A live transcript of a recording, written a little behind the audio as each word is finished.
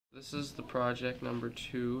This is the project number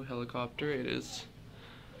 2 helicopter. It is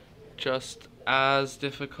just as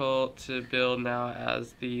difficult to build now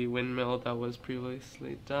as the windmill that was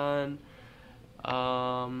previously done.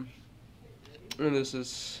 And this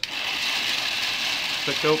is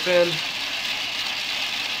flicked open.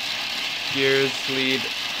 Gears lead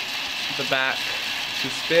the back to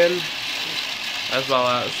spin, as well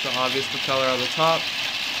as the obvious propeller on the top.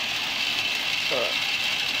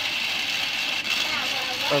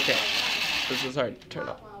 Okay, this is hard to turn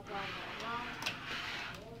up.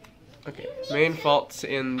 Okay, main faults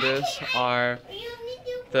in this are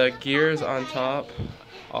the gears on top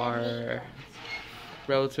are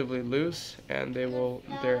relatively loose, and they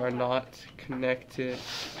are not connected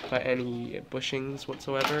by any bushings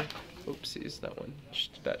whatsoever. Oopsies,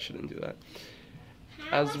 that shouldn't do that.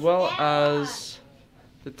 As well as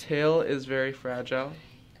the tail is very fragile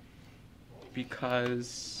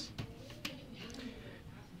because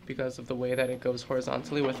of the way that it goes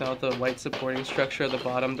horizontally without the white supporting structure at the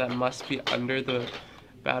bottom that must be under the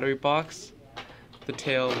battery box. The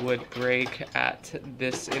tail would break at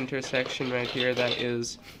this intersection right here that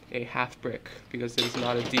is a half brick because it is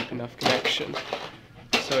not a deep enough connection.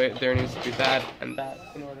 So there needs to be that and that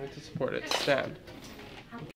in order to support it to stand.